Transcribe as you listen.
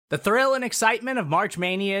The thrill and excitement of March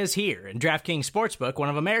Mania is here, and DraftKings Sportsbook, one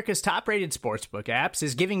of America's top-rated sportsbook apps,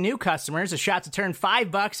 is giving new customers a shot to turn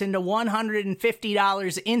 $5 into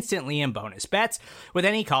 $150 instantly in bonus bets with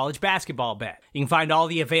any college basketball bet. You can find all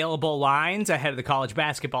the available lines ahead of the college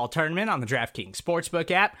basketball tournament on the DraftKings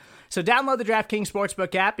Sportsbook app. So download the DraftKings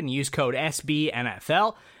Sportsbook app and use code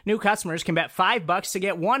SBNFL. New customers can bet $5 to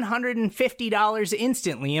get $150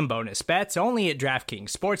 instantly in bonus bets only at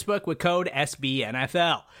DraftKings Sportsbook with code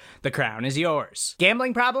SBNFL. The crown is yours.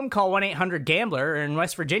 Gambling problem? Call 1-800-GAMBLER, or in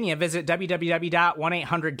West Virginia, visit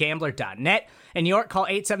www.1800gambler.net. In New York, call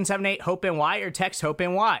 877-8-HOPE-NY or text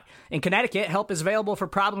HOPE-NY. In Connecticut, help is available for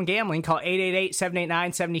problem gambling. Call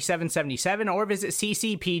 888-789-7777 or visit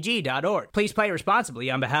ccpg.org. Please play responsibly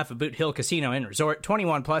on behalf of Boot Hill Casino and Resort.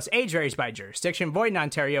 21 plus, age varies by jurisdiction, void in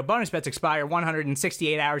Ontario. Bonus bets expire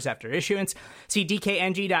 168 hours after issuance. See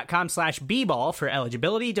dkng.com/bball for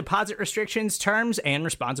eligibility, deposit restrictions, terms, and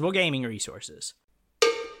responsible gaming resources.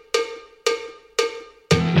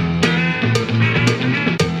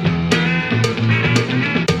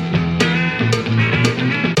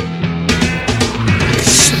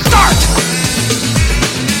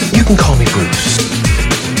 You can call me Bruce.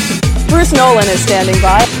 Bruce Nolan is standing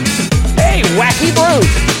by. Hey, Wacky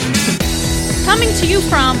Bruce! Coming to you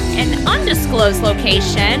from an undisclosed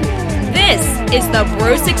location, this is the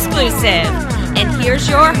Bruce Exclusive. And here's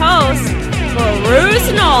your host,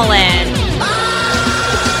 Bruce Nolan.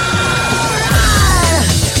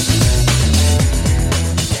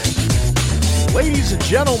 Ladies and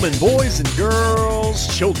gentlemen, boys and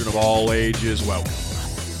girls, children of all ages, welcome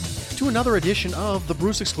to another edition of the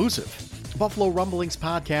Bruce Exclusive, Buffalo Rumblings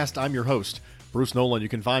podcast. I'm your host, Bruce Nolan. You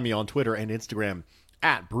can find me on Twitter and Instagram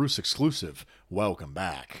at Bruce Exclusive. Welcome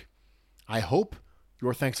back. I hope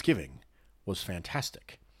your Thanksgiving was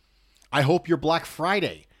fantastic. I hope your Black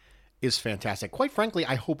Friday is fantastic. Quite frankly,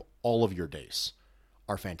 I hope all of your days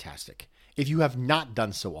are fantastic. If you have not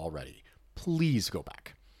done so already, please go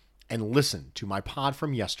back and listen to my pod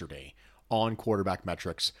from yesterday on quarterback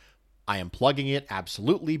metrics. I am plugging it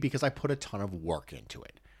absolutely because I put a ton of work into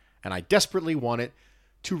it, and I desperately want it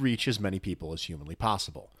to reach as many people as humanly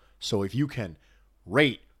possible. So if you can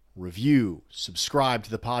rate, review, subscribe to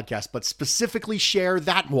the podcast, but specifically share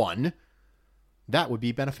that one, that would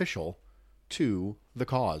be beneficial to the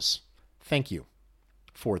cause. Thank you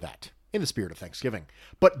for that, in the spirit of Thanksgiving.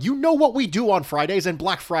 But you know what we do on Fridays, and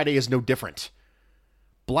Black Friday is no different.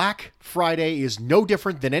 Black Friday is no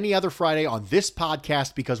different than any other Friday on this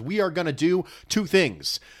podcast because we are going to do two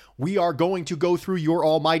things. We are going to go through your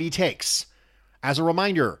almighty takes. As a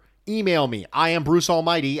reminder, email me,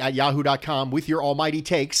 iambrucealmighty@yahoo.com with your almighty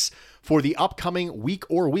takes for the upcoming week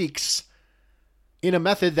or weeks in a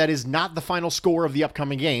method that is not the final score of the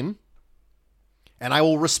upcoming game. And I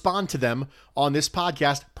will respond to them on this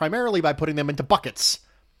podcast primarily by putting them into buckets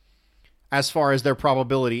as far as their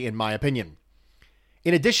probability, in my opinion.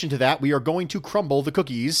 In addition to that, we are going to crumble the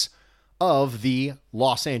cookies of the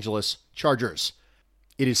Los Angeles Chargers.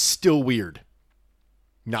 It is still weird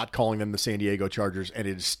not calling them the San Diego Chargers, and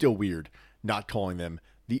it is still weird not calling them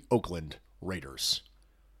the Oakland Raiders.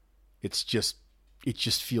 It just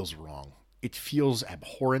feels wrong. It feels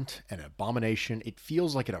abhorrent, an abomination. It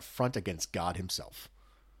feels like an affront against God himself.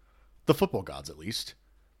 The football gods, at least.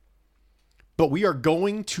 But we are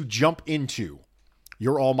going to jump into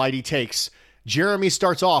your almighty takes. Jeremy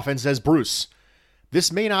starts off and says, Bruce,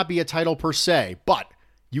 this may not be a title per se, but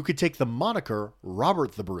you could take the moniker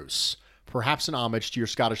Robert the Bruce, perhaps an homage to your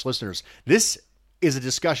Scottish listeners. This is a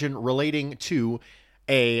discussion relating to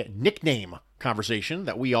a nickname conversation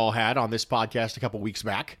that we all had on this podcast a couple weeks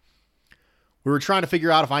back. We were trying to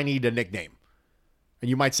figure out if I need a nickname. And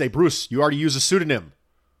you might say, Bruce, you already use a pseudonym.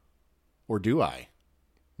 Or do I?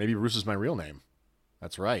 Maybe Bruce is my real name.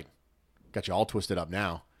 That's right. Got you all twisted up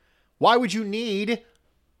now. Why would you need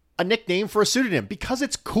a nickname for a pseudonym? Because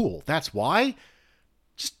it's cool. That's why.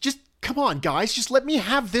 Just come on, guys. Just let me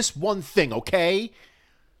have this one thing, okay? I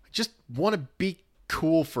just want to be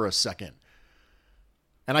cool for a second.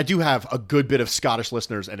 And I do have a good bit of Scottish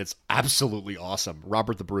listeners, and it's absolutely awesome.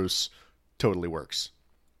 Robert the Bruce totally works.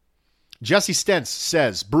 Jesse Stentz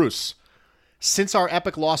says, Bruce, since our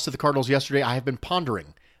epic loss to the Cardinals yesterday, I have been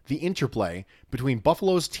pondering the interplay between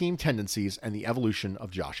Buffalo's team tendencies and the evolution of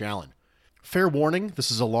Josh Allen. Fair warning, this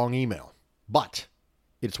is a long email, but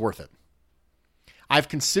it's worth it. I've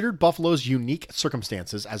considered Buffalo's unique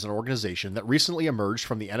circumstances as an organization that recently emerged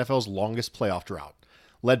from the NFL's longest playoff drought,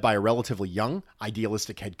 led by a relatively young,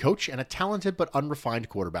 idealistic head coach and a talented but unrefined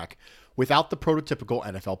quarterback without the prototypical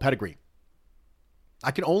NFL pedigree. I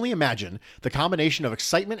can only imagine the combination of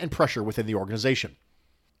excitement and pressure within the organization.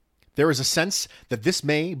 There is a sense that this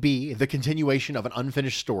may be the continuation of an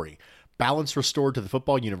unfinished story, balance restored to the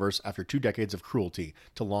football universe after 2 decades of cruelty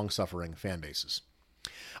to long-suffering fan bases.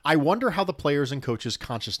 I wonder how the players and coaches'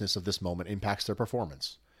 consciousness of this moment impacts their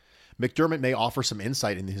performance. McDermott may offer some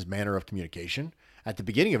insight into his manner of communication. At the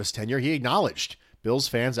beginning of his tenure, he acknowledged Bills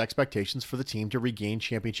fans' expectations for the team to regain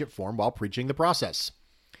championship form while preaching the process.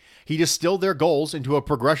 He distilled their goals into a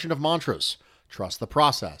progression of mantras: trust the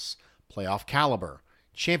process, playoff caliber,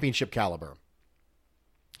 championship caliber.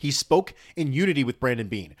 He spoke in unity with Brandon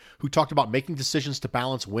Beane, who talked about making decisions to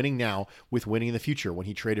balance winning now with winning in the future when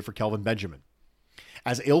he traded for Kelvin Benjamin.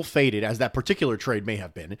 As ill-fated as that particular trade may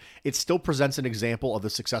have been, it still presents an example of the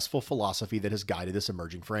successful philosophy that has guided this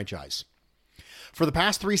emerging franchise. For the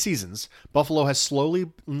past 3 seasons, Buffalo has slowly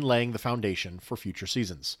been laying the foundation for future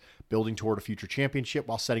seasons, building toward a future championship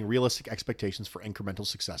while setting realistic expectations for incremental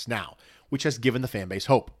success now, which has given the fan base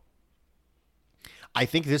hope. I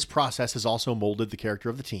think this process has also molded the character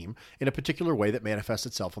of the team in a particular way that manifests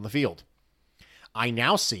itself on the field. I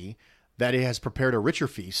now see that it has prepared a richer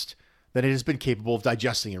feast than it has been capable of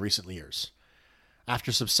digesting in recent years.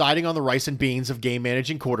 After subsiding on the rice and beans of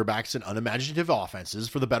game-managing quarterbacks and unimaginative offenses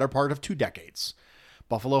for the better part of 2 decades,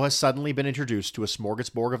 Buffalo has suddenly been introduced to a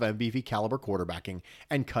smorgasbord of MVP-caliber quarterbacking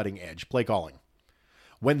and cutting-edge play calling.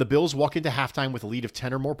 When the Bills walk into halftime with a lead of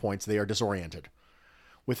 10 or more points, they are disoriented.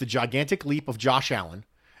 With the gigantic leap of Josh Allen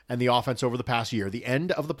and the offense over the past year, the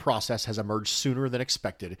end of the process has emerged sooner than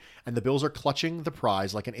expected, and the Bills are clutching the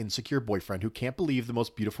prize like an insecure boyfriend who can't believe the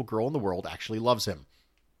most beautiful girl in the world actually loves him.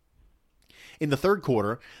 In the third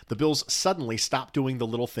quarter, the Bills suddenly stop doing the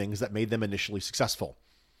little things that made them initially successful.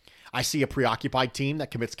 I see a preoccupied team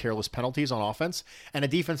that commits careless penalties on offense and a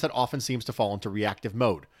defense that often seems to fall into reactive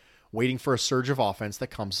mode, waiting for a surge of offense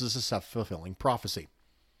that comes as a self-fulfilling prophecy.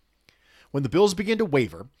 When the Bills begin to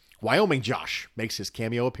waver, Wyoming Josh makes his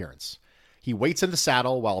cameo appearance. He waits in the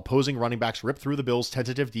saddle while opposing running backs rip through the Bills'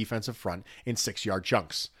 tentative defensive front in 6-yard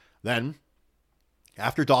chunks. Then,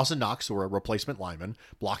 after Dawson Knox, or a replacement lineman,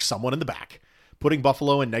 blocks someone in the back, putting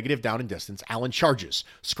Buffalo in negative down and distance, Allen charges,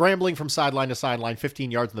 scrambling from sideline to sideline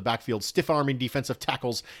 15 yards in the backfield, stiff-arming defensive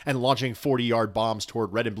tackles, and launching 40-yard bombs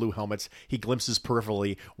toward red and blue helmets he glimpses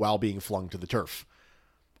peripherally while being flung to the turf.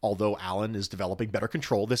 Although Allen is developing better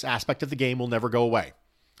control, this aspect of the game will never go away.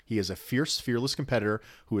 He is a fierce, fearless competitor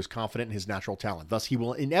who is confident in his natural talent. Thus, he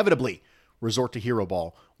will inevitably resort to hero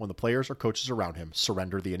ball when the players or coaches around him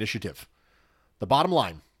surrender the initiative. The bottom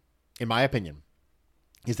line, in my opinion,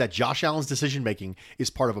 is that Josh Allen's decision-making is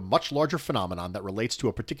part of a much larger phenomenon that relates to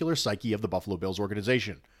a particular psyche of the Buffalo Bills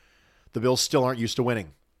organization. The Bills still aren't used to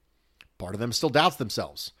winning. Part of them still doubts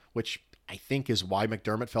themselves, which I think is why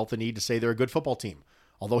McDermott felt the need to say they're a good football team,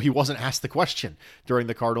 although he wasn't asked the question during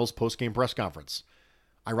the Cardinals' post-game press conference.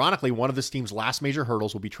 Ironically, one of this team's last major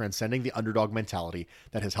hurdles will be transcending the underdog mentality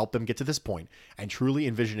that has helped them get to this point and truly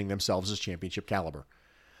envisioning themselves as championship caliber.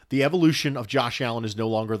 The evolution of Josh Allen is no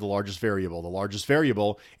longer the largest variable. The largest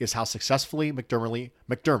variable is how successfully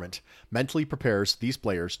McDermott mentally prepares these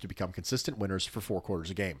players to become consistent winners for 4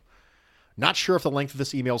 quarters a game. Not sure if the length of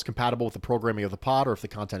this email is compatible with the programming of the pod or if the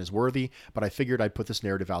content is worthy, but I figured I'd put this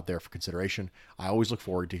narrative out there for consideration. I always look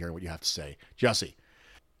forward to hearing what you have to say. Jesse,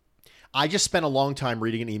 I just spent a long time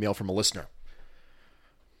reading an email from a listener.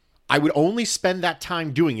 I would only spend that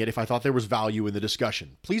time doing it if I thought there was value in the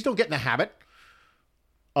discussion. Please don't get in the habit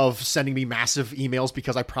of sending me massive emails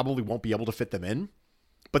because I probably won't be able to fit them in.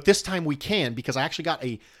 But this time we can, because I actually got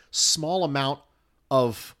a small amount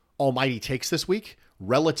of almighty takes this week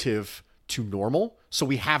relative to normal, so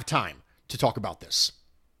we have time to talk about this.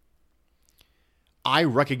 I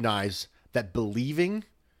recognize that believing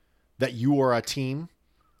that you are a team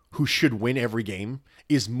who should win every game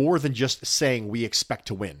is more than just saying we expect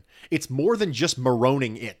to win. It's more than just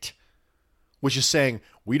maroning it, which is saying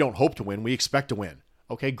we don't hope to win, we expect to win.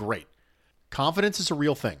 Okay, great. Confidence is a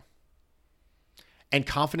real thing. And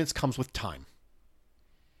confidence comes with time.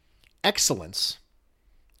 Excellence,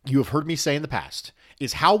 you have heard me say in the past,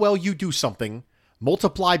 is how well you do something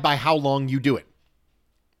multiplied by how long you do it.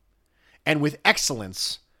 And with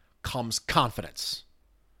excellence comes confidence.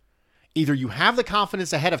 Either you have the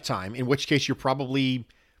confidence ahead of time, in which case you're probably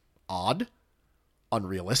odd,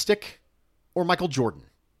 unrealistic, or Michael Jordan.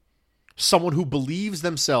 Someone who believes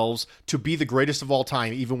themselves to be the greatest of all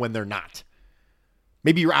time, even when they're not.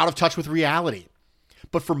 Maybe you're out of touch with reality.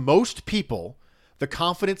 But for most people, the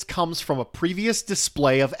confidence comes from a previous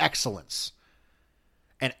display of excellence.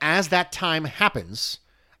 And as that time happens,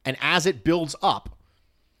 and as it builds up,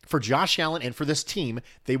 for Josh Allen and for this team,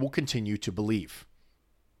 they will continue to believe.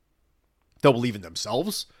 They'll believe in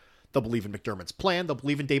themselves. They'll believe in McDermott's plan. They'll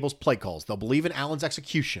believe in Daboll's play calls. They'll believe in Allen's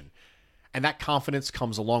execution. And that confidence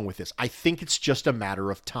comes along with this. I think it's just a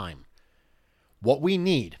matter of time. What we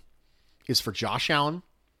need is for Josh Allen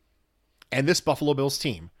and this Buffalo Bills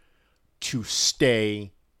team to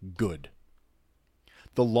stay good.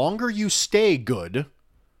 The longer you stay good,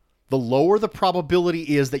 the lower the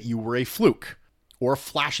probability is that you were a fluke or a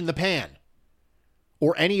flash in the pan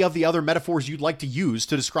or any of the other metaphors you'd like to use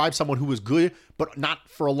to describe someone who was good but not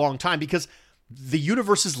for a long time, because the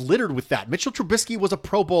universe is littered with that. Mitchell Trubisky was a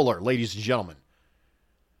Pro Bowler, ladies and gentlemen.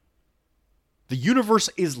 The universe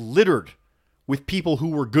is littered with people who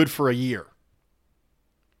were good for a year.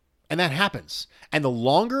 And that happens. And the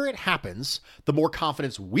longer it happens, the more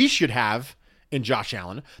confidence we should have in Josh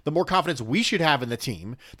Allen, the more confidence we should have in the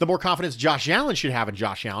team, the more confidence Josh Allen should have in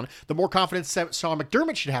Josh Allen, the more confidence Sean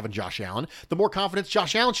McDermott should have in Josh Allen, the more confidence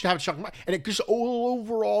Josh Allen should have in Sean McDermott, and it just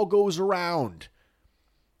overall goes around.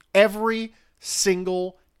 Every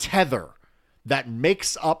single tether that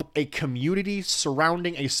makes up a community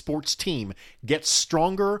surrounding a sports team gets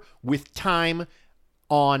stronger with time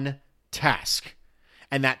on task.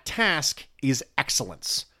 And that task is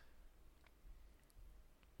excellence.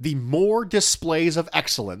 The more displays of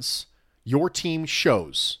excellence your team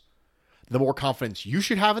shows, the more confidence you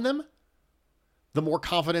should have in them, the more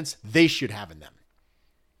confidence they should have in them.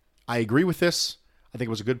 I agree with this. I think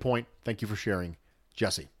it was a good point. Thank you for sharing,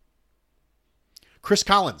 Jesse. Chris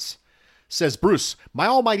Collins says, Bruce, my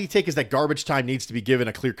almighty take is that garbage time needs to be given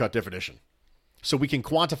a clear-cut definition so we can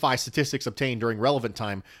quantify statistics obtained during relevant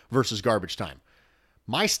time versus garbage time.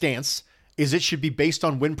 My stance is it should be based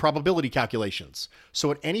on win probability calculations.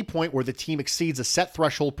 So at any point where the team exceeds a set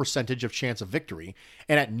threshold percentage of chance of victory,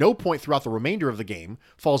 and at no point throughout the remainder of the game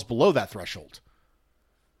falls below that threshold.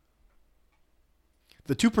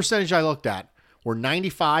 The two percentage I looked at were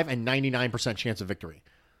 95 and 99% chance of victory.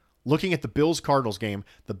 Looking at the Bills-Cardinals game,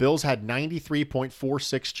 the Bills had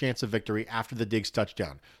 93.46 chance of victory after the Diggs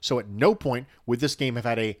touchdown. So at no point would this game have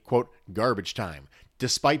had a, quote, garbage time,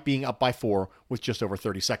 despite being up by 4 with just over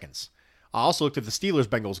 30 seconds. I also looked at the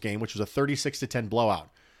Steelers-Bengals game, which was a 36-10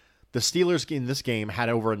 blowout. The Steelers in this game had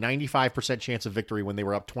over a 95% chance of victory when they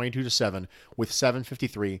were up 22-7 with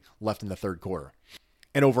 7:53 left in the third quarter.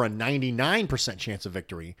 And over a 99% chance of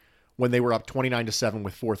victory when they were up 29-7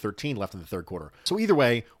 with 4:13 left in the third quarter. So either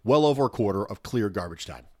way, well over a quarter of clear garbage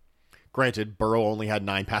time. Granted, Burrow only had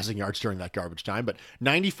 9 passing yards during that garbage time, but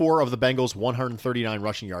 94 of the Bengals' 139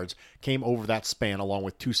 rushing yards came over that span, along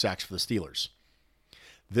with 2 sacks for the Steelers.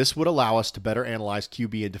 This would allow us to better analyze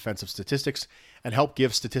QB and defensive statistics and help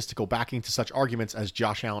give statistical backing to such arguments as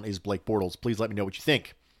Josh Allen is Blake Bortles. Please let me know what you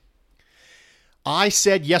think. I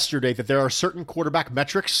said yesterday that there are certain quarterback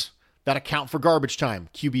metrics that account for garbage time.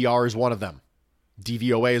 QBR is one of them.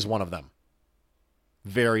 DVOA is one of them.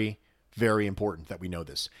 Very, very important that we know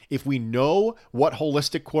this. If we know what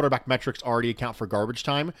holistic quarterback metrics already account for garbage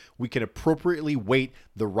time, we can appropriately weight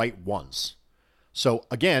the right ones. So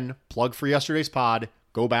again, plug for yesterday's pod.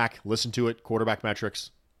 Go back, listen to it, quarterback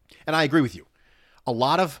metrics. And I agree with you. A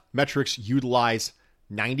lot of metrics utilize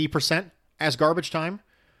 90% as garbage time,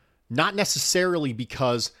 not necessarily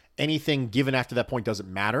because anything given after that point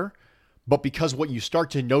doesn't matter, but because what you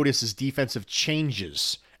start to notice is defensive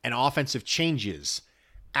changes and offensive changes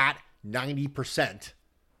at 90%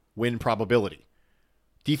 win probability.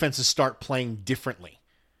 Defenses start playing differently.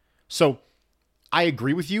 So I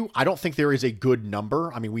agree with you. I don't think there is a good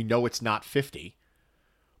number. I mean, we know it's not 50.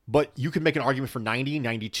 But you can make an argument for 90,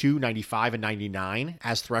 92, 95, and 99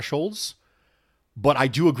 as thresholds. But I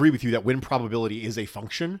do agree with you that win probability is a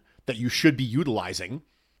function that you should be utilizing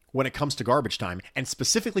when it comes to garbage time. And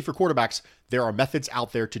specifically for quarterbacks, there are methods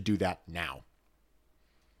out there to do that now.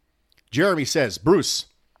 Jeremy says, Bruce,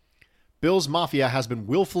 Bills Mafia has been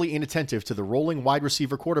willfully inattentive to the rolling wide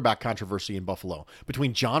receiver quarterback controversy in Buffalo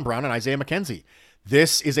between John Brown and Isaiah McKenzie.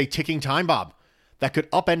 This is a ticking time bomb that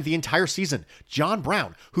could upend the entire season. John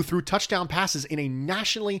Brown, who threw touchdown passes in a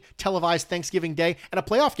nationally televised Thanksgiving Day and a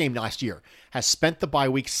playoff game last year, has spent the bye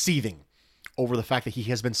week seething over the fact that he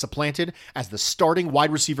has been supplanted as the starting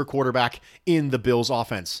wide receiver quarterback in the Bills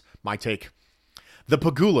offense. My take. The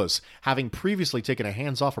Pagulas, having previously taken a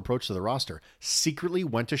hands-off approach to the roster, secretly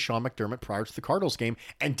went to Sean McDermott prior to the Cardinals game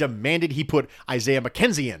and demanded he put Isaiah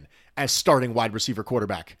McKenzie in as starting wide receiver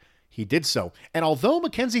quarterback. He did so, and although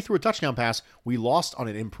McKenzie threw a touchdown pass, we lost on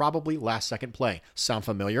an improbably last-second play. Sound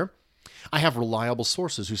familiar? I have reliable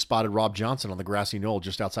sources who spotted Rob Johnson on the grassy knoll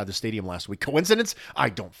just outside the stadium last week. Coincidence? I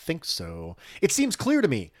don't think so. It seems clear to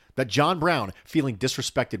me that John Brown, feeling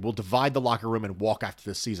disrespected, will divide the locker room and walk after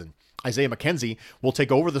this season. Isaiah McKenzie will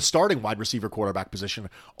take over the starting wide receiver quarterback position,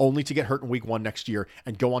 only to get hurt in week 1 next year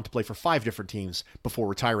and go on to play for 5 different teams before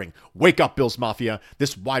retiring. Wake up, Bills Mafia.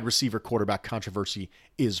 This wide receiver quarterback controversy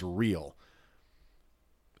is real.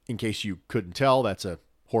 In case you couldn't tell, that's a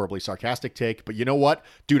horribly sarcastic take, but you know what?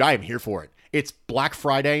 Dude, I am here for it. It's Black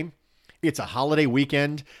Friday. It's a holiday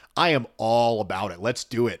weekend. I am all about it. Let's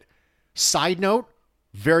do it. Side note,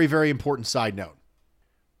 very, very important side note.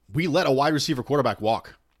 We let a wide receiver quarterback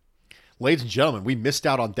walk. Ladies and gentlemen, we missed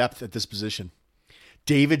out on depth at this position.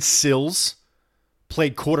 David Sills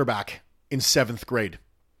played quarterback in 7th grade.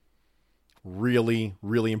 Really,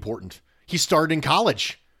 really important. He started in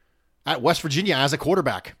college at West Virginia as a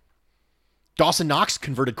quarterback. Dawson Knox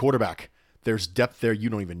converted quarterback. There's depth there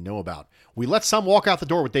you don't even know about. We let some walk out the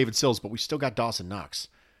door with David Sills, but we still got Dawson Knox.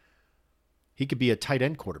 He could be a tight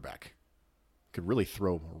end quarterback. Could really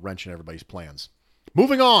throw a wrench in everybody's plans.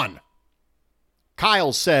 Moving on.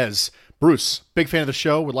 Kyle says, Bruce, big fan of the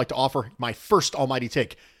show, would like to offer my first Almighty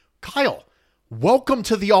Take. Kyle, welcome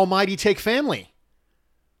to the Almighty Take family.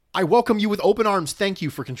 I welcome you with open arms. Thank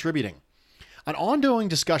you for contributing. An ongoing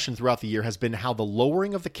discussion throughout the year has been how the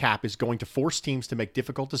lowering of the cap is going to force teams to make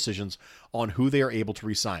difficult decisions on who they are able to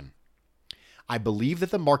re-sign. I believe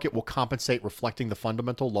that the market will compensate, reflecting the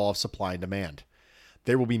fundamental law of supply and demand.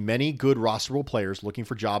 There will be many good rosterable players looking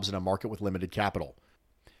for jobs in a market with limited capital,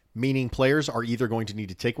 meaning players are either going to need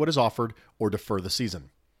to take what is offered or defer the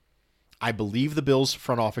season. I believe the Bills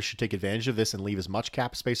front office should take advantage of this and leave as much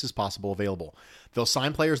cap space as possible available. They'll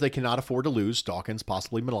sign players they cannot afford to lose, Dawkins,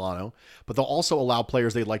 possibly Milano, but they'll also allow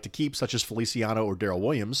players they'd like to keep, such as Feliciano or Darrell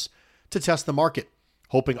Williams, to test the market,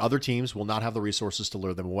 hoping other teams will not have the resources to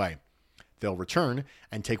lure them away. They'll return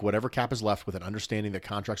and take whatever cap is left with an understanding that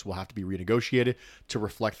contracts will have to be renegotiated to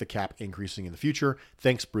reflect the cap increasing in the future.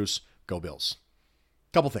 Thanks, Bruce. Go Bills.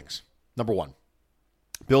 Couple things. Number one,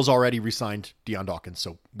 Bills already re-signed Dion Dawkins,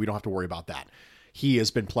 so we don't have to worry about that. He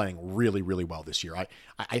has been playing really, really well this year.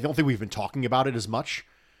 I don't think we've been talking about it as much,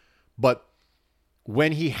 but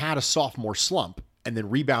when he had a sophomore slump and then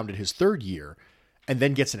rebounded his 3rd year and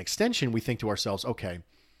then gets an extension, we think to ourselves, okay,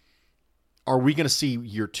 are we going to see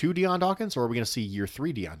year 2 Dion Dawkins or are we going to see year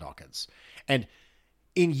 3 Dion Dawkins? And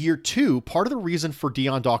in year 2, part of the reason for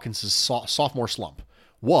Dion Dawkins' sophomore slump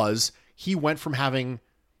was he went from having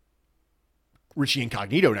Richie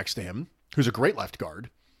Incognito next to him, who's a great left guard,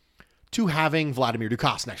 to having Vladimir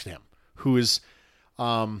Dukas next to him, who is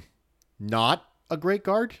not a great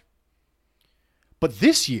guard. But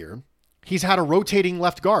this year, he's had a rotating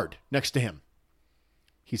left guard next to him.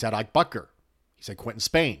 He's had Ike Butker. He's had Quentin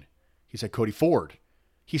Spain. He's had Cody Ford.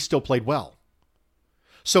 He still played well.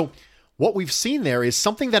 So what we've seen there is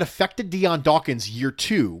something that affected Dion Dawkins year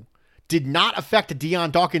 2 did not affect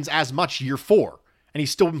Dion Dawkins as much year 4, and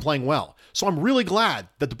he's still been playing well. So I'm really glad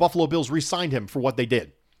that the Buffalo Bills re-signed him for what they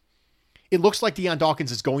did. It looks like Dion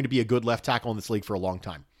Dawkins is going to be a good left tackle in this league for a long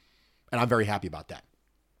time, and I'm very happy about that.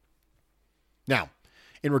 Now,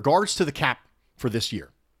 in regards to the cap for this year,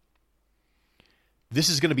 this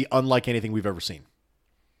is going to be unlike anything we've ever seen.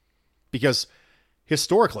 Because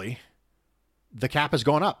historically, the cap has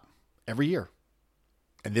gone up every year.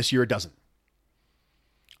 And this year it doesn't.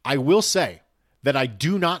 I will say that I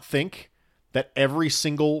do not think that every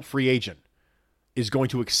single free agent is going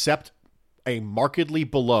to accept a markedly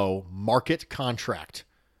below market contract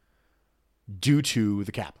due to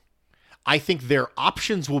the cap. I think their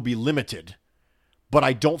options will be limited, but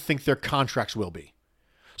I don't think their contracts will be.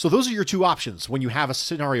 So those are your two options when you have a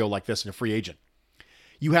scenario like this in a free agent.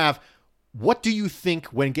 You have, what do you think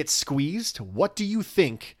when it gets squeezed? What do you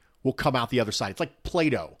think will come out the other side? It's like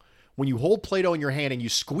Play-Doh. When you hold Play-Doh in your hand and you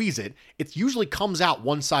squeeze it, it usually comes out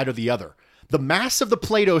one side or the other. The mass of the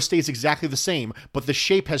Play-Doh stays exactly the same, but the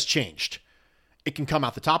shape has changed. It can come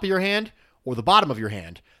out the top of your hand or the bottom of your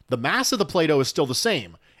hand. The mass of the Play-Doh is still the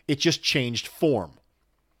same. It just changed form.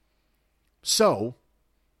 So,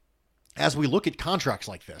 as we look at contracts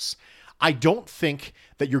like this, I don't think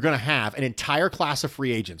that you're going to have an entire class of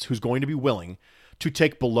free agents who's going to be willing to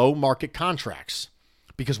take below market contracts.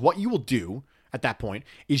 Because what you will do at that point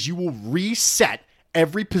is you will reset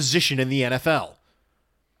every position in the NFL.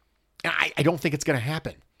 And I don't think it's going to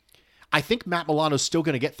happen. I think Matt Milano's still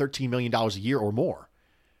going to get $13 million a year or more.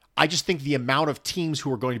 I just think the amount of teams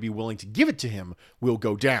who are going to be willing to give it to him will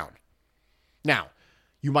go down. Now,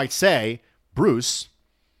 you might say, Bruce,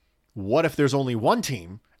 what if there's only one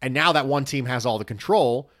team, and now that one team has all the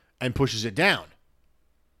control and pushes it down?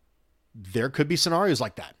 There could be scenarios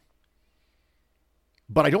like that.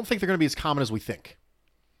 but I don't think they're going to be as common as we think.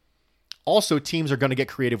 Also, teams are going to get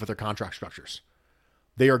creative with their contract structures.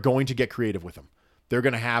 They are going to get creative with them. They're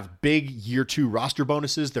going to have big year 2 roster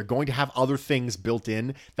bonuses. They're going to have other things built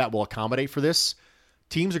in that will accommodate for this.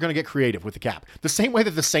 Teams are going to get creative with the cap. The same way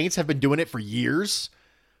that the Saints have been doing it for years,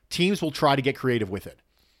 teams will try to get creative with it.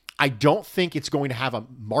 I don't think it's going to have a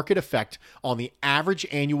market effect on the average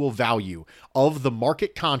annual value of the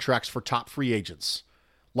market contracts for top free agents,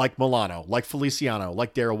 like Milano, like Feliciano,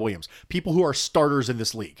 like Darrell Williams, people who are starters in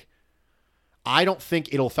this league. I don't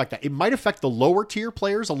think it'll affect that. It might affect the lower tier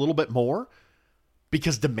players a little bit more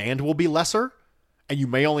because demand will be lesser and you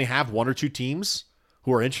may only have 1 or 2 teams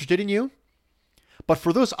who are interested in you. But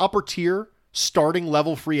for those upper tier starting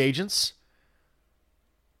level free agents,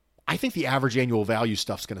 I think the average annual value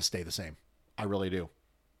stuff's going to stay the same. I really do.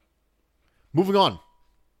 Moving on.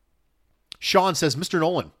 Sean says, Mr.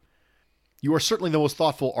 Nolan, you are certainly the most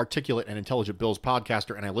thoughtful, articulate, and intelligent Bills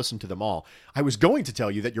podcaster, and I listen to them all. I was going to tell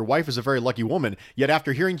you that your wife is a very lucky woman, yet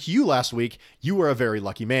after hearing you last week, you are a very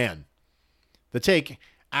lucky man. The take,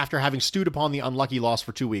 after having stewed upon the unlucky loss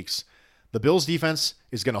for 2 weeks, the Bills defense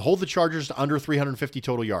is going to hold the Chargers to under 350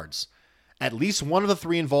 total yards. At least one of the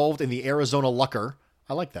 3 involved in the Arizona Lucker,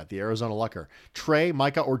 I like that, the Arizona Lucker, Trey,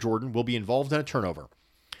 Micah, or Jordan will be involved in a turnover.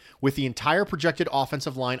 With the entire projected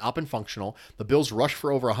offensive line up and functional, the Bills rush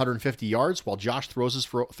for over 150 yards, while Josh throws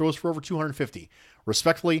for over 250.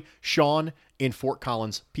 Respectfully, Sean in Fort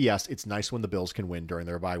Collins. P.S. It's nice when the Bills can win during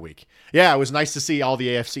their bye week. Yeah, it was nice to see all the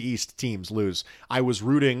AFC East teams lose. I was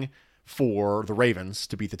rooting for the Ravens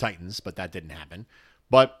to beat the Titans, but that didn't happen.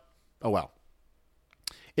 But, oh well.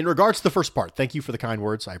 In regards to the first part, thank you for the kind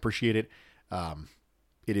words. I appreciate it.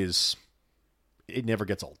 It never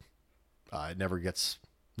gets old. It never gets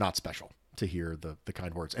not special to hear the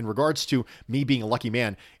kind words. In regards to me being a lucky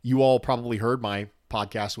man, you all probably heard my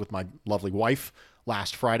podcast with my lovely wife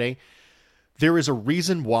last Friday. There is a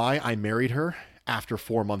reason why I married her after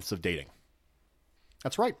 4 months of dating.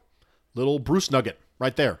 That's right. Little Bruce nugget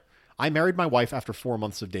right there. I married my wife after 4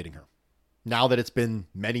 months of dating her. Now that it's been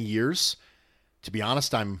many years, to be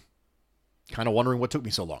honest, I'm kind of wondering what took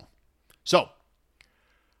me so long. So,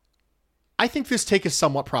 I think this take is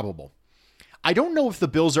somewhat probable. I don't know if the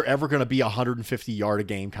Bills are ever going to be a 150-yard a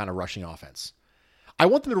game kind of rushing offense. I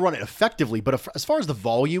want them to run it effectively, but as far as the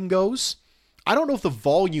volume goes, I don't know if the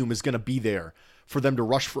volume is going to be there for them to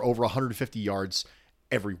rush for over 150 yards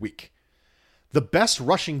every week. The best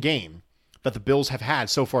rushing game that the Bills have had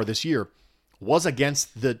so far this year was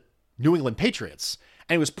against the New England Patriots,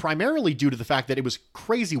 and it was primarily due to the fact that it was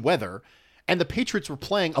crazy weather, and the Patriots were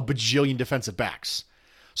playing a bajillion defensive backs.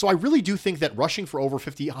 So I really do think that rushing for over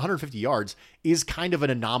 150 yards is kind of an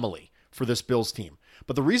anomaly for this Bills team.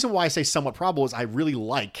 But the reason why I say somewhat probable is I really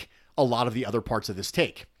like a lot of the other parts of this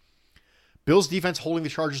take. Bills defense holding the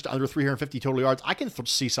Chargers to under 350 total yards. I can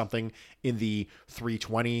see something in the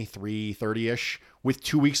 320, 330-ish with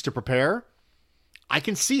 2 weeks to prepare. I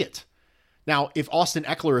can see it. Now, if Austin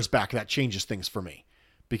Eckler is back, that changes things for me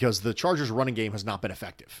because the Chargers running game has not been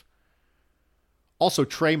effective. Also,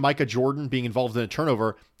 Trey, Micah, Jordan being involved in a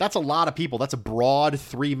turnover, that's a lot of people. That's a broad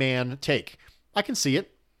 3-man take. I can see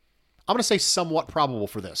it. I'm going to say somewhat probable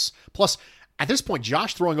for this. Plus, at this point,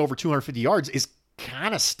 Josh throwing over 250 yards is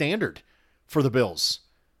kind of standard for the Bills.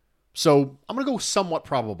 So I'm going to go somewhat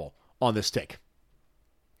probable on this take.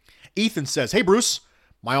 Ethan says, hey, Bruce,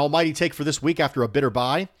 my almighty take for this week after a bitter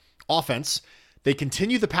bye. Offense, they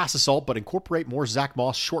continue the pass assault, but incorporate more Zach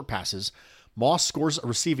Moss short passes. Moss scores a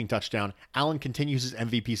receiving touchdown. Allen continues his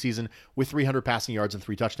MVP season with 300 passing yards and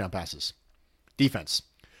 3 touchdown passes. Defense.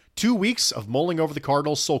 2 weeks of mulling over the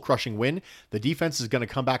Cardinals' soul-crushing win. The defense is going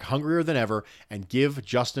to come back hungrier than ever and give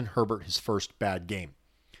Justin Herbert his first bad game.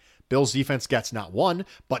 Bills defense gets not 1,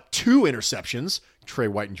 but 2 interceptions, Trey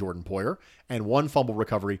White and Jordan Poyer, and 1 fumble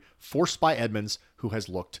recovery forced by Edmonds, who has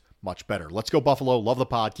looked much better. Let's go Buffalo. Love the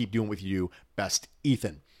pod. Keep doing what you do. Best,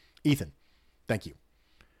 Ethan. Ethan, thank you.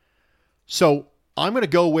 So I'm going to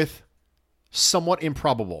go with somewhat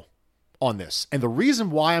improbable on this. And the reason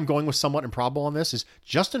why I'm going with somewhat improbable on this is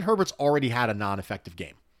Justin Herbert's already had a non-effective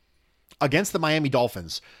game. Against the Miami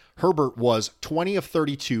Dolphins, Herbert was 20 of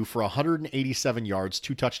 32 for 187 yards,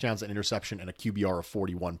 2 touchdowns, an interception, and a QBR of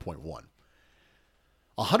 41.1.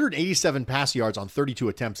 187 pass yards on 32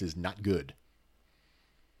 attempts is not good.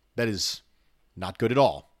 That is not good at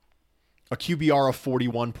all. A QBR of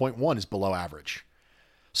 41.1 is below average.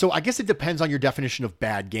 So I guess it depends on your definition of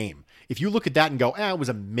bad game. If you look at that and go, it was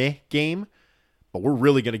a meh game, but we're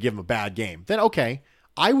really going to give him a bad game, then okay,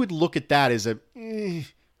 I would look at that as a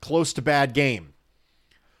close to bad game.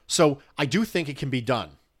 So I do think it can be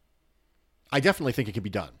done. I definitely think it can be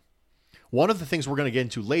done. One of the things we're going to get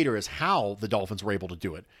into later is how the Dolphins were able to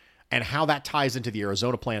do it and how that ties into the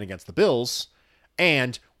Arizona plan against the Bills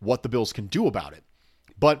and what the Bills can do about it.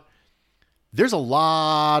 But there's a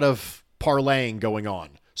lot of parlaying going on.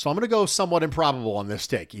 So I'm going to go somewhat improbable on this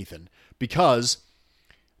take, Ethan, because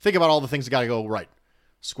think about all the things that got to go right.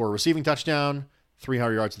 Score a receiving touchdown,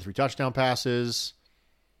 300 yards and 3 touchdown passes.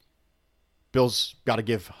 Bills got to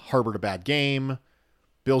give Herbert a bad game.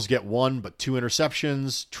 Bills get 1 but 2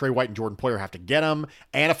 interceptions. Trey White and Jordan Poyer have to get them.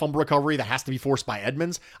 And a fumble recovery that has to be forced by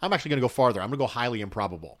Edmonds. I'm actually going to go farther. I'm going to go highly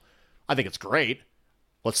improbable. I think it's great.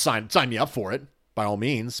 Let's sign me up for it, by all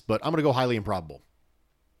means. But I'm going to go highly improbable.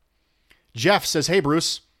 Jeff says, hey,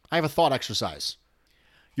 Bruce, I have a thought exercise.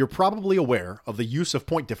 You're probably aware of the use of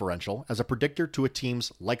point differential as a predictor to a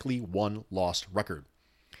team's likely won-loss record.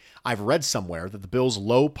 I've read somewhere that the Bills'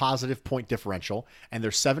 low positive point differential and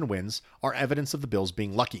their 7 wins are evidence of the Bills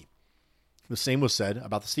being lucky. The same was said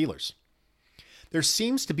about the Steelers. There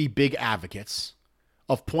seems to be big advocates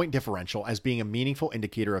of point differential as being a meaningful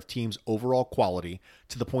indicator of teams' overall quality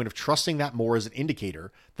to the point of trusting that more as an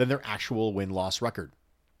indicator than their actual win-loss record.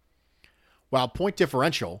 While point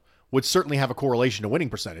differential would certainly have a correlation to winning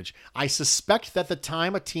percentage, I suspect that the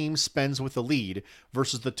time a team spends with the lead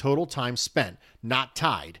versus the total time spent, not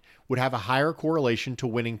tied, would have a higher correlation to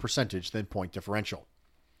winning percentage than point differential.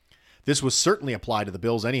 This was certainly applied to the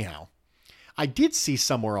Bills anyhow. I did see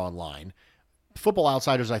somewhere online, Football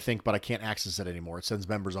Outsiders I think, but I can't access it anymore, it sends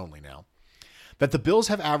members only now, that the Bills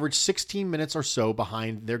have averaged 16 minutes or so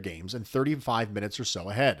behind their games and 35 minutes or so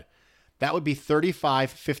ahead. That would be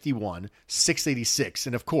 35, 51, 686,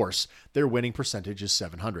 and of course, their winning percentage is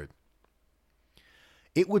 700.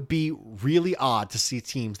 It would be really odd to see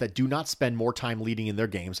teams that do not spend more time leading in their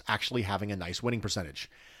games actually having a nice winning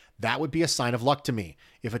percentage. That would be a sign of luck to me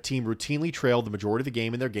if a team routinely trailed the majority of the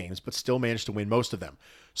game in their games but still managed to win most of them,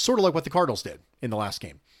 sort of like what the Cardinals did in the last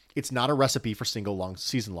game. It's not a recipe for season-long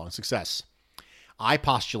success. I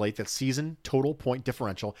postulate that season total point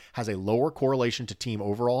differential has a lower correlation to team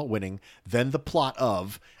overall winning than the plot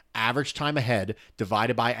of average time ahead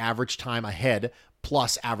divided by average time ahead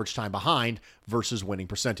plus average time behind versus winning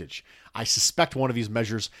percentage. I suspect one of these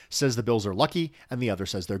measures says the Bills are lucky and the other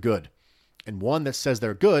says they're good. And one that says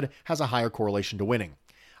they're good has a higher correlation to winning.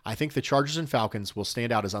 I think the Chargers and Falcons will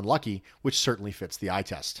stand out as unlucky, which certainly fits the eye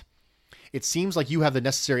test. It seems like you have the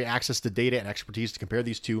necessary access to data and expertise to compare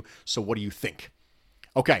these two, so what do you think?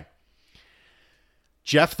 Okay.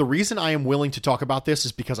 Jeff, the reason I am willing to talk about this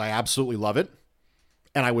is because I absolutely love it.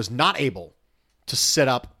 And I was not able to set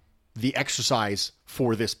up the exercise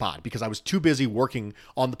for this pod because I was too busy working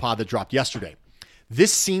on the pod that dropped yesterday.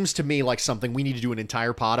 This seems to me like something we need to do an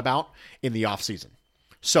entire pod about in the offseason.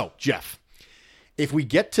 So, Jeff, if we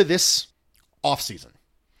get to this offseason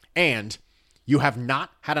and you have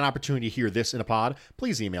not had an opportunity to hear this in a pod,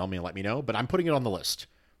 please email me and let me know. But I'm putting it on the list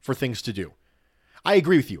for things to do. I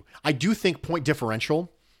agree with you. I do think point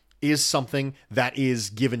differential is something that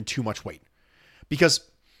is given too much weight.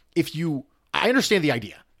 Because I understand the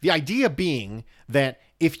idea. The idea being that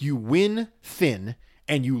if you win thin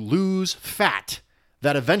and you lose fat,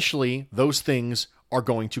 that eventually those things are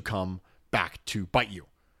going to come back to bite you.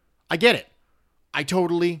 I get it. I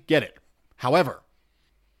totally get it. However,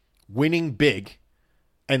 winning big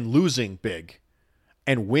and losing big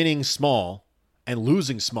and winning small and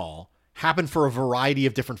losing small happen for a variety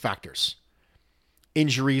of different factors.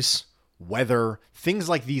 Injuries, weather, things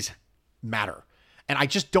like these matter. And I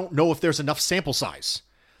just don't know if there's enough sample size.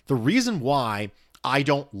 The reason why I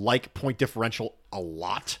don't like point differential a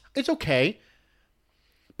lot, it's okay,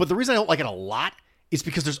 but the reason I don't like it a lot is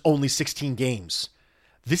because there's only 16 games.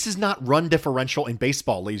 This is not run differential in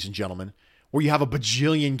baseball, ladies and gentlemen, where you have a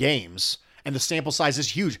bajillion games and the sample size is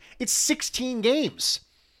huge. It's 16 games.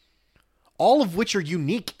 All of which are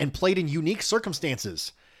unique and played in unique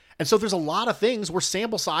circumstances. And so there's a lot of things where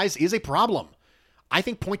sample size is a problem. I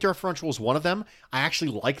think point differential is one of them. I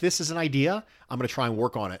actually like this as an idea. I'm going to try and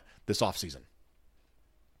work on it this offseason.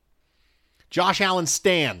 Josh Allen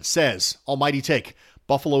Stan says, almighty take,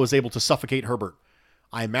 Buffalo is able to suffocate Herbert.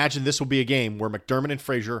 I imagine this will be a game where McDermott and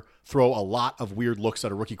Frazier throw a lot of weird looks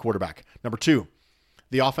at a rookie quarterback. Number 2,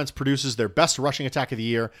 the offense produces their best rushing attack of the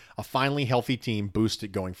year. A finally healthy team boosts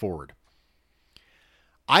it going forward.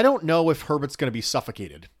 I don't know if Herbert's going to be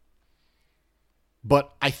suffocated,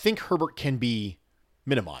 but I think Herbert can be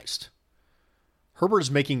minimized. Herbert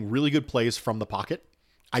is making really good plays from the pocket.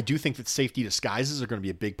 I do think that safety disguises are going to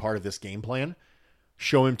be a big part of this game plan.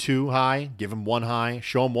 Show him 2 high, give him 1 high,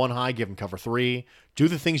 show him 1 high, give him cover 3. Do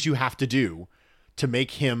the things you have to do to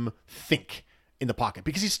make him think in the pocket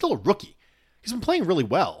because he's still a rookie. He's been playing really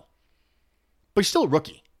well, but he's still a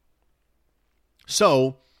rookie.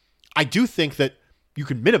 So I do think that you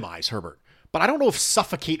can minimize Herbert, but I don't know if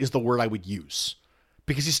suffocate is the word I would use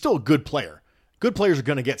because he's still a good player. Good players are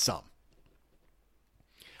going to get some.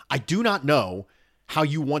 I do not know how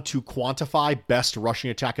you want to quantify best rushing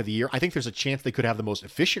attack of the year. I think there's a chance they could have the most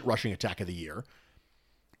efficient rushing attack of the year,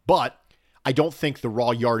 but I don't think the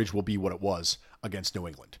raw yardage will be what it was against New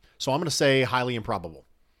England. So I'm going to say highly improbable.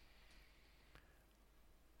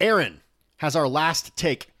 Aaron has our last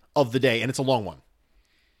take of the day, and it's a long one.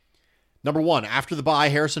 Number 1, after the bye,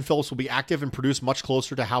 Harrison Phillips will be active and produce much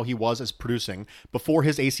closer to how he was as producing before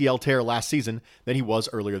his ACL tear last season than he was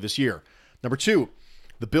earlier this year. Number 2,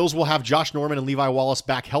 the Bills will have Josh Norman and Levi Wallace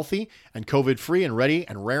back healthy and COVID-free and ready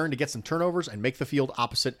and raring to get some turnovers and make the field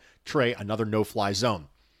opposite Trey another no-fly zone.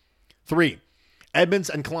 3, Edmonds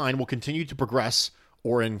and Klein will continue to progress,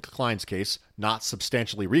 or in Klein's case, not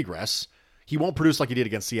substantially regress. He won't produce like he did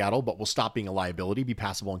against Seattle, but will stop being a liability, be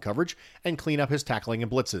passable in coverage, and clean up his tackling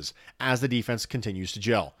and blitzes as the defense continues to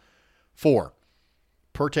gel. 4,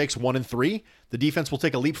 per takes 1 and 3, the defense will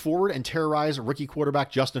take a leap forward and terrorize rookie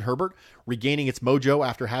quarterback Justin Herbert, regaining its mojo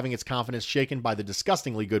after having its confidence shaken by the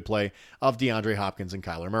disgustingly good play of DeAndre Hopkins and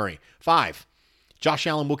Kyler Murray. 5, Josh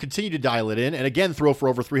Allen will continue to dial it in and again throw for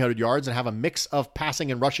over 300 yards and have a mix of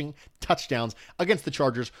passing and rushing touchdowns against the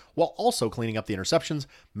Chargers while also cleaning up the interceptions,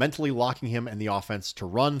 mentally locking him and the offense to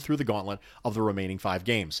run through the gauntlet of the remaining 5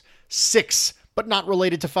 games. 6, but not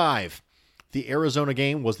related to 5. The Arizona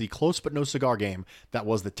game was the close but no cigar game that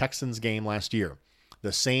was the Texans game last year.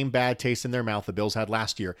 The same bad taste in their mouth the Bills had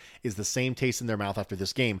last year is the same taste in their mouth after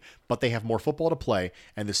this game, but they have more football to play,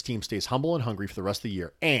 and this team stays humble and hungry for the rest of the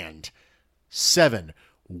year. And 7,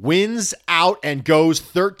 wins out and goes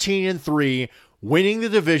 13-3, winning the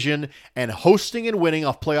division and hosting and winning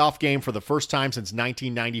a playoff game for the first time since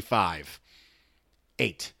 1995.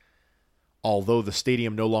 8, although the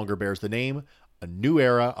stadium no longer bears the name, a new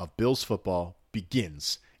era of Bills football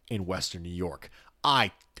begins in Western New York.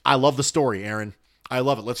 I love the story, Aaron. I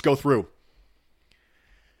love it. Let's go through.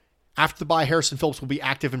 After the bye, Harrison Phillips will be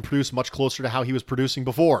active and produce much closer to how he was producing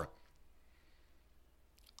before.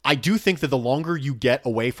 I do think that the longer you get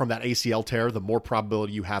away from that ACL tear, the more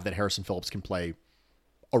probability you have that Harrison Phillips can play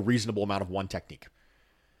a reasonable amount of one technique.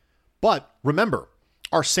 But remember,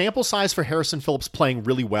 our sample size for Harrison Phillips playing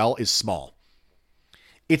really well is small.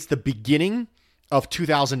 It's the beginning of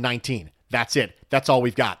 2019. That's it. That's all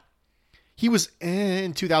we've got. He was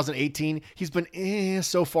in 2018. He's been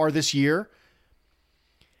so far this year.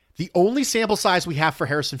 The only sample size we have for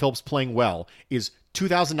Harrison Phillips playing well is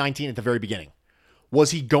 2019 at the very beginning.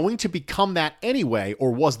 Was he going to become that anyway,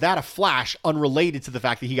 or was that a flash unrelated to the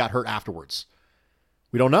fact that he got hurt afterwards?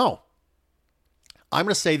 We don't know. I'm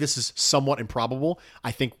going to say this is somewhat improbable.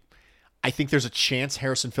 I think there's a chance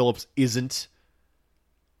Harrison Phillips isn't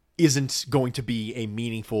going to be a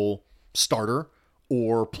meaningful starter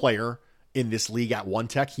or player in this league at one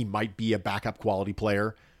tech. He might be a backup quality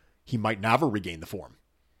player. He might never regain the form.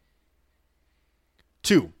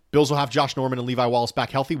 2, Bills will have Josh Norman and Levi Wallace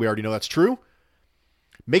back healthy. We already know that's true.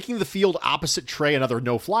 Making the field opposite Trey another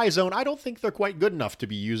no-fly zone, I don't think they're quite good enough to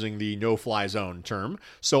be using the no-fly zone term,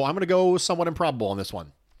 so I'm going to go somewhat improbable on this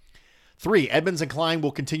one. 3, Edmonds and Klein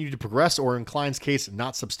will continue to progress, or in Klein's case,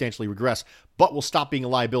 not substantially regress, but will stop being a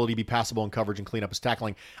liability, be passable in coverage, and clean up his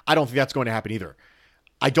tackling. I don't think that's going to happen either.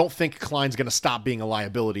 I don't think Klein's going to stop being a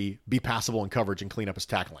liability, be passable in coverage, and clean up his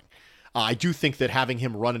tackling. I do think that having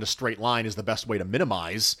him run in a straight line is the best way to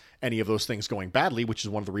minimize any of those things going badly, which is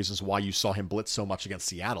one of the reasons why you saw him blitz so much against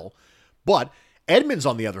Seattle. But Edmonds,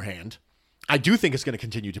 on the other hand, I do think is going to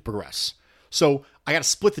continue to progress. So I got to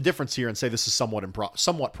split the difference here and say this is somewhat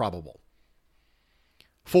probable.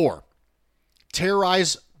 4,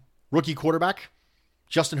 terrorize rookie quarterback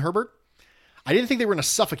Justin Herbert. I didn't think they were going to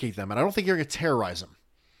suffocate them, and I don't think you're going to terrorize them.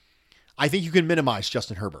 I think you can minimize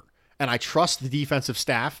Justin Herbert. And I trust the defensive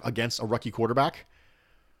staff against a rookie quarterback.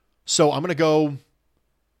 So I'm going to go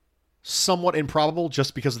somewhat improbable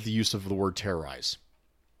just because of the use of the word terrorize.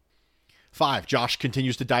 5, Josh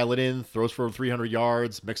continues to dial it in, throws for 300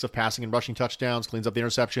 yards, mix of passing and rushing touchdowns, cleans up the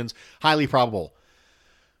interceptions. Highly probable.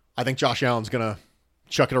 I think Josh Allen's going to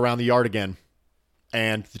chuck it around the yard again.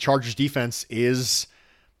 And the Chargers defense is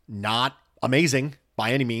not amazing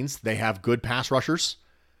by any means. They have good pass rushers,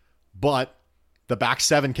 but the back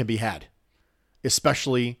 7 can be had,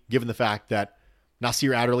 especially given the fact that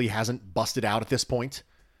Nasir Adderley hasn't busted out at this point,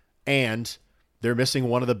 and they're missing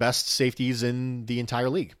one of the best safeties in the entire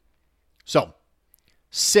league. So,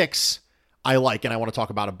 6, I like, and I want to talk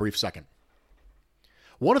about a brief second.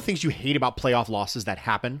 One of the things you hate about playoff losses that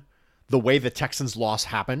happen, the way the Texans' loss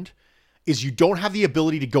happened, is you don't have the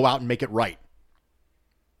ability to go out and make it right.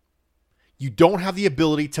 You don't have the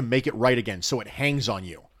ability to make it right again, so it hangs on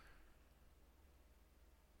you.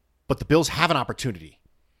 But the Bills have an opportunity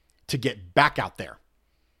to get back out there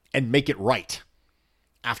and make it right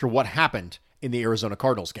after what happened in the Arizona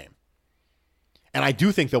Cardinals game. And I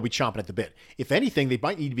do think they'll be chomping at the bit. If anything, they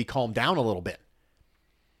might need to be calmed down a little bit.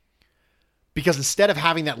 Because instead of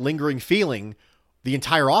having that lingering feeling the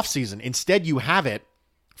entire offseason, instead you have it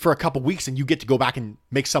for a couple weeks and you get to go back and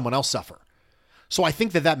make someone else suffer. So I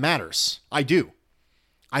think that matters. I do.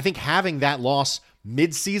 I think having that loss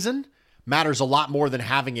mid-season matters a lot more than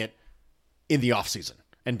having it in the offseason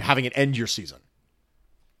and having it end your season.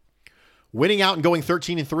 Winning out and going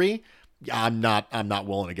 13-3, I'm not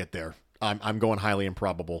willing to get there. I'm going highly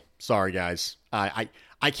improbable. Sorry, guys. I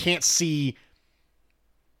can't see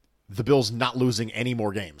the Bills not losing any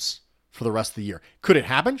more games for the rest of the year. Could it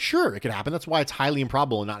happen? Sure, it could happen. That's why it's highly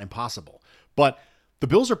improbable and not impossible. But the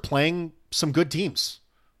Bills are playing some good teams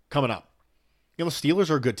coming up. You know, the Steelers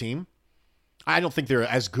are a good team. I don't think they're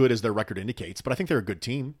as good as their record indicates, but I think they're a good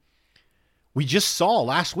team. We just saw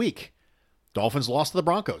last week, Dolphins lost to the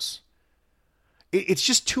Broncos. It's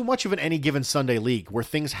just too much of an any given Sunday league where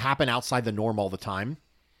things happen outside the norm all the time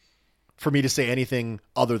for me to say anything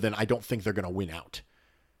other than I don't think they're going to win out.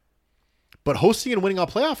 But hosting and winning a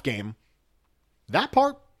playoff game, that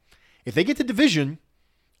part, if they get the division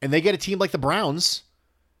and they get a team like the Browns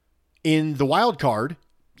in the wild card,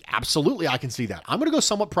 absolutely I can see that. I'm going to go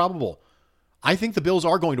somewhat probable. I think the Bills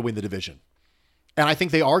are going to win the division. And I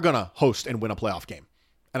think they are going to host and win a playoff game.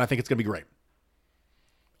 And I think it's going to be great.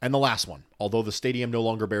 And the last one, although the stadium no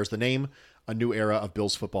longer bears the name, a new era of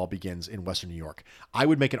Bills football begins in Western New York. I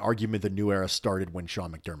would make an argument the new era started when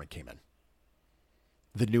Sean McDermott came in.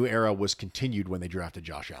 The new era was continued when they drafted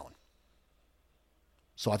Josh Allen.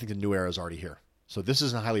 So I think the new era is already here. So this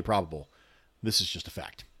isn't highly probable. This is just a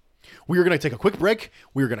fact. We are going to take a quick break.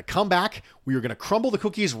 We are going to come back. We are going to crumble the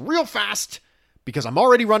cookies real fast because I'm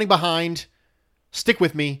already running behind. Stick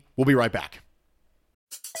with me. We'll be right back.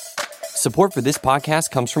 Support for this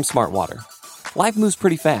podcast comes from Smartwater. Life moves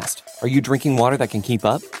pretty fast. Are you drinking water that can keep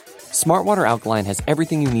up? Smartwater Alkaline has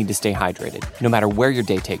everything you need to stay hydrated, no matter where your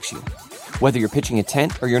day takes you. Whether you're pitching a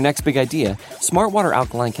tent or your next big idea, Smartwater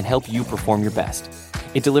Alkaline can help you perform your best.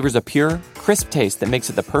 It delivers a pure, crisp taste that makes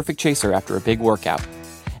it the perfect chaser after a big workout.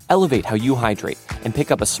 Elevate how you hydrate and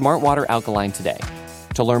pick up a Smartwater Alkaline today.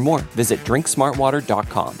 To learn more, visit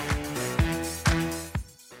drinksmartwater.com.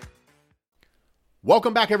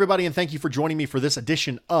 Welcome back, everybody, and thank you for joining me for this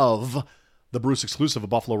edition of the Bruce Exclusive, a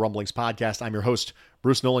Buffalo Rumblings podcast. I'm your host,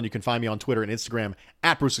 Bruce Nolan. You can find me on Twitter and Instagram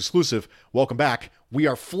at Bruce Exclusive. Welcome back. We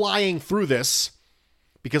are flying through this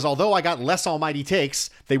because although I got less almighty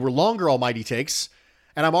takes, they were longer almighty takes,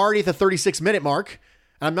 and I'm already at the 36-minute mark,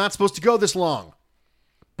 and I'm not supposed to go this long.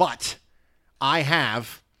 But I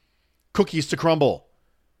have cookies to crumble.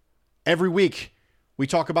 Every week, we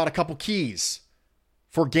talk about a couple keys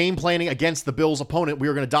for game planning against the Bills' opponent. We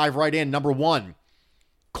are going to dive right in. Number one,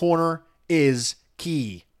 corner is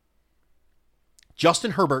key.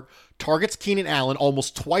 Justin Herbert targets Keenan Allen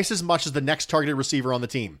almost twice as much as the next targeted receiver on the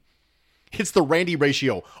team. It's the Randy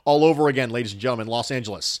ratio all over again, ladies and gentlemen, Los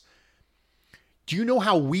Angeles. Do you know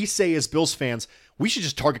how we say as Bills fans, we should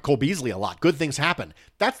just target Cole Beasley a lot? Good things happen.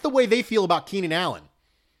 That's the way they feel about Keenan Allen.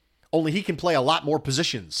 Only he can play a lot more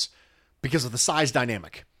positions because of the size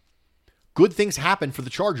dynamic. Good things happen for the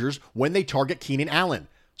Chargers when they target Keenan Allen.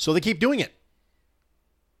 So they keep doing it.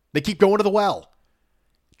 They keep going to the well.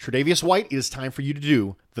 Tre'Davious White, it is time for you to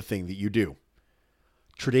do the thing that you do.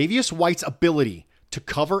 Tre'Davious White's ability to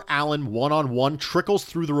cover Allen one-on-one trickles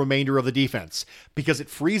through the remainder of the defense because it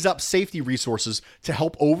frees up safety resources to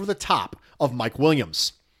help over the top of Mike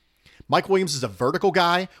Williams. Mike Williams is a vertical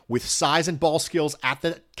guy with size and ball skills at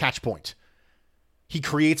the catch point. He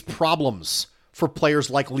creates problems for players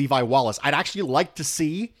like Levi Wallace. I'd actually like to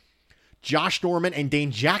see Josh Norman and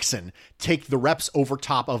Dane Jackson take the reps over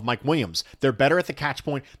top of Mike Williams. They're better at the catch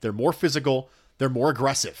point. They're more physical. They're more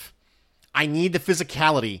aggressive. I need the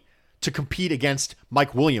physicality to compete against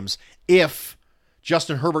Mike Williams if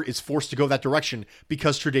Justin Herbert is forced to go that direction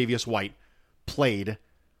because Tre'Davious White played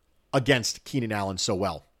against Keenan Allen so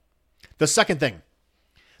well. The second thing,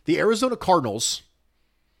 the Arizona Cardinals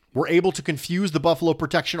were able to confuse the Buffalo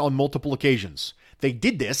protection on multiple occasions. They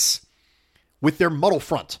did this with their muddle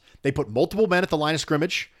front. They put multiple men at the line of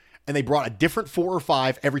scrimmage, and they brought a different 4 or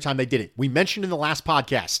 5 every time they did it. We mentioned in the last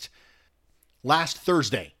podcast, last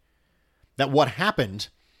Thursday, that what happened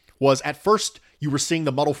was at first you were seeing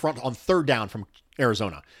the muddle front on third down from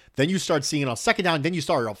Arizona. Then you started seeing it on second down, then you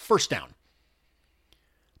started on first down.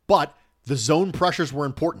 But the zone pressures were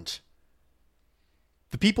important.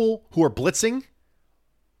 The people who are blitzing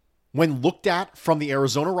when looked at from the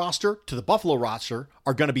Arizona roster to the Buffalo roster,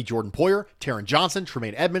 are going to be Jordan Poyer, Taron Johnson,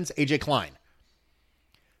 Tremaine Edmonds, AJ Klein.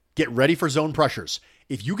 Get ready for zone pressures.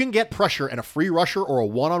 If you can get pressure and a free rusher or a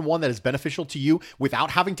one-on-one that is beneficial to you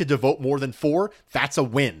without having to devote more than 4, that's a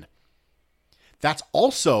win. That's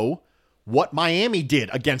also what Miami did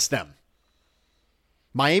against them.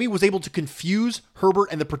 Miami was able to confuse Herbert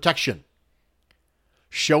and the protection.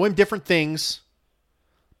 Show him different things.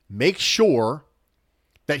 Make sure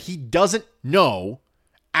that he doesn't know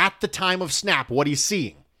at the time of snap what he's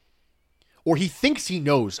seeing. Or he thinks he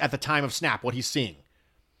knows at the time of snap what he's seeing.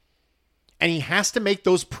 And he has to make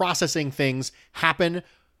those processing things happen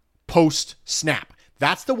post-snap.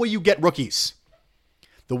 That's the way you get rookies.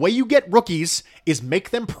 The way you get rookies is make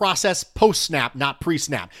them process post-snap, not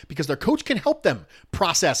pre-snap, because their coach can help them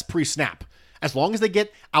process pre-snap. As long as they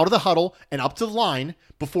get out of the huddle and up to the line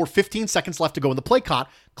before 15 seconds left to go in the play clock,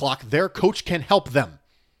 their coach can help them.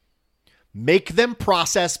 Make them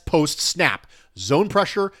process post-snap. Zone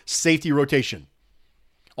pressure, safety rotation.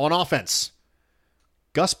 On offense,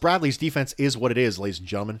 Gus Bradley's defense is what it is, ladies and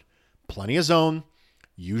gentlemen. Plenty of zone,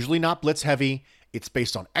 usually not blitz heavy. It's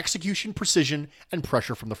based on execution, precision, and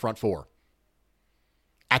pressure from the front four.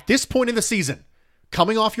 At this point in the season,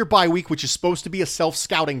 coming off your bye week, which is supposed to be a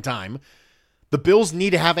self-scouting time, the Bills need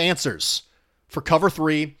to have answers for cover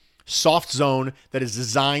 3, soft zone that is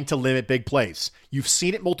designed to limit big plays. You've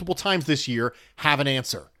seen it multiple times this year. Have an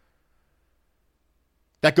answer.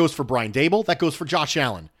 That goes for Brian Daboll. That goes for Josh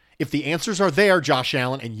Allen. If the answers are there, Josh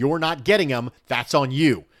Allen, and you're not getting them, that's on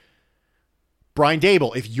you. Brian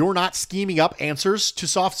Daboll, if you're not scheming up answers to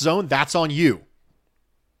soft zone, that's on you.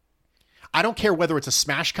 I don't care whether it's a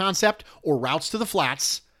smash concept or routes to the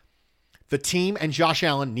flats. The team and Josh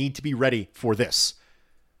Allen need to be ready for this.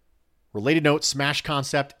 Related note, smash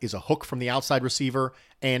concept is a hook from the outside receiver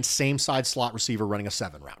and same side slot receiver running a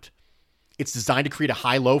 7 route. It's designed to create a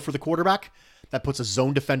high-low for the quarterback. That puts a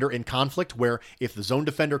zone defender in conflict where if the zone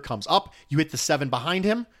defender comes up, you hit the 7 behind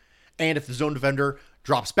him. And if the zone defender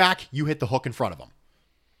drops back, you hit the hook in front of him.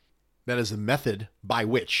 That is a method by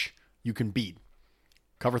which you can beat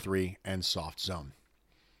cover 3 and soft zone.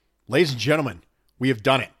 Ladies and gentlemen, we have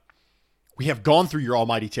done it. We have gone through your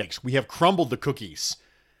almighty takes. We have crumbled the cookies.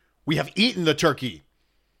 We have eaten the turkey.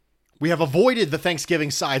 We have avoided the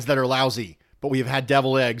Thanksgiving sides that are lousy, but we have had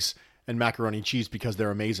deviled eggs and macaroni and cheese because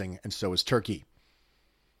they're amazing, and so is turkey.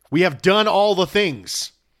 We have done all the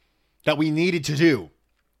things that we needed to do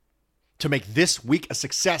to make this week a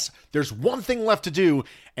success. There's one thing left to do,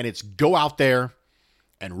 and it's go out there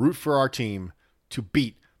and root for our team to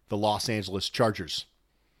beat the Los Angeles Chargers.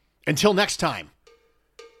 Until next time,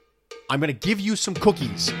 I'm going to give you some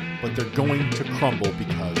cookies, but they're going to crumble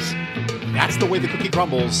because that's the way the cookie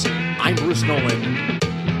crumbles. I'm Bruce Nolan,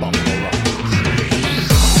 Buffalo Rock.